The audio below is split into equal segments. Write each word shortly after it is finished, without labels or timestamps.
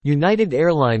United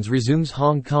Airlines resumes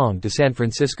Hong Kong to San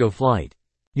Francisco flight.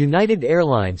 United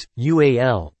Airlines,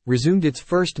 UAL, resumed its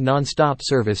first non-stop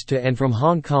service to and from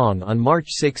Hong Kong on March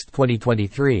 6,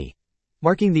 2023,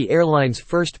 marking the airline's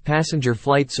first passenger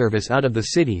flight service out of the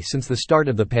city since the start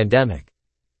of the pandemic.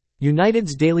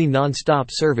 United's daily non-stop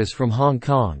service from Hong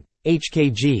Kong,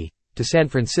 HKG, to San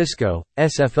Francisco,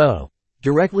 SFO,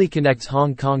 directly connects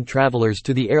Hong Kong travelers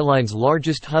to the airline's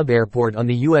largest hub airport on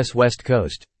the U.S. West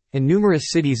Coast, and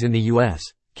numerous cities in the U.S.,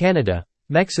 Canada,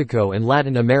 Mexico and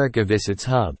Latin America visit its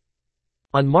hub.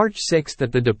 On March 6 at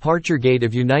the departure gate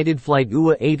of United Flight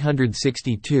UA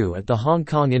 862 at the Hong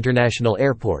Kong International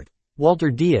Airport, Walter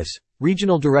Dias,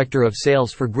 Regional Director of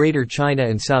Sales for Greater China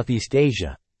and Southeast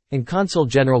Asia, and Consul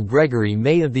General Gregory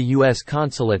May of the U.S.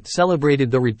 Consulate celebrated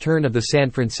the return of the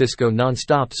San Francisco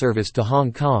non-stop service to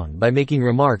Hong Kong by making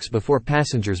remarks before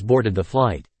passengers boarded the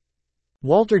flight.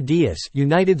 Walter Dias,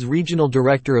 United's Regional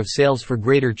Director of Sales for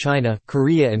Greater China,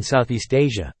 Korea and Southeast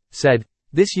Asia, said,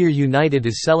 "This year United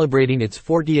is celebrating its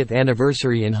 40th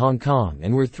anniversary in Hong Kong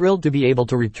and we're thrilled to be able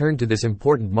to return to this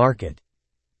important market.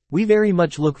 We very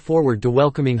much look forward to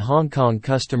welcoming Hong Kong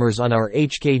customers on our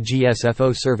HKG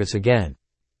SFO service again.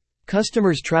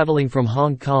 Customers traveling from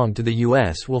Hong Kong to the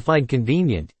U.S. will find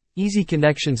convenient, easy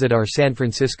connections at our San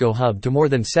Francisco hub to more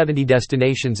than 70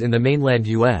 destinations in the mainland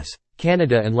U.S.,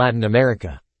 Canada and Latin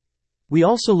America. We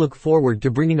also look forward to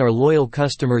bringing our loyal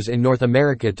customers in North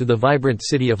America to the vibrant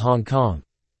city of Hong Kong."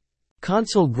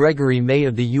 Consul Gregory May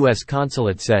of the U.S.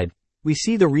 Consulate said, "We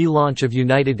see the relaunch of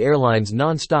United Airlines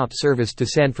non-stop service to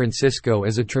San Francisco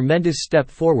as a tremendous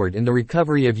step forward in the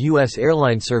recovery of U.S.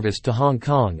 airline service to Hong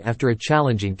Kong after a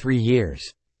challenging 3 years.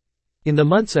 In the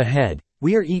months ahead,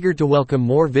 we are eager to welcome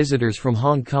more visitors from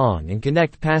Hong Kong and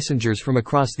connect passengers from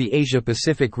across the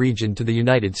Asia-Pacific region to the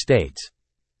United States."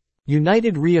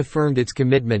 United reaffirmed its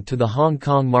commitment to the Hong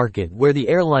Kong market where the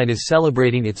airline is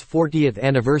celebrating its 40th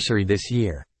anniversary this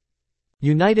year.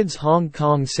 United's Hong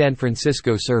Kong-San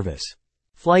Francisco service.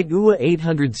 Flight UA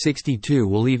 862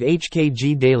 will leave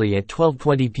HKG daily at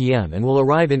 12:20 p.m. and will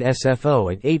arrive in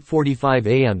SFO at 8:45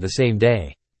 a.m. the same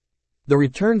day. The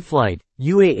return flight,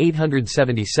 UA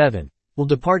 877, will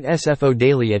depart SFO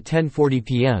daily at 10:40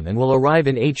 p.m. and will arrive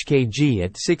in HKG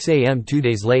at 6 a.m. 2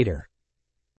 days later.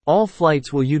 All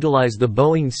flights will utilize the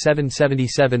Boeing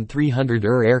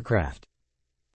 777-300ER aircraft.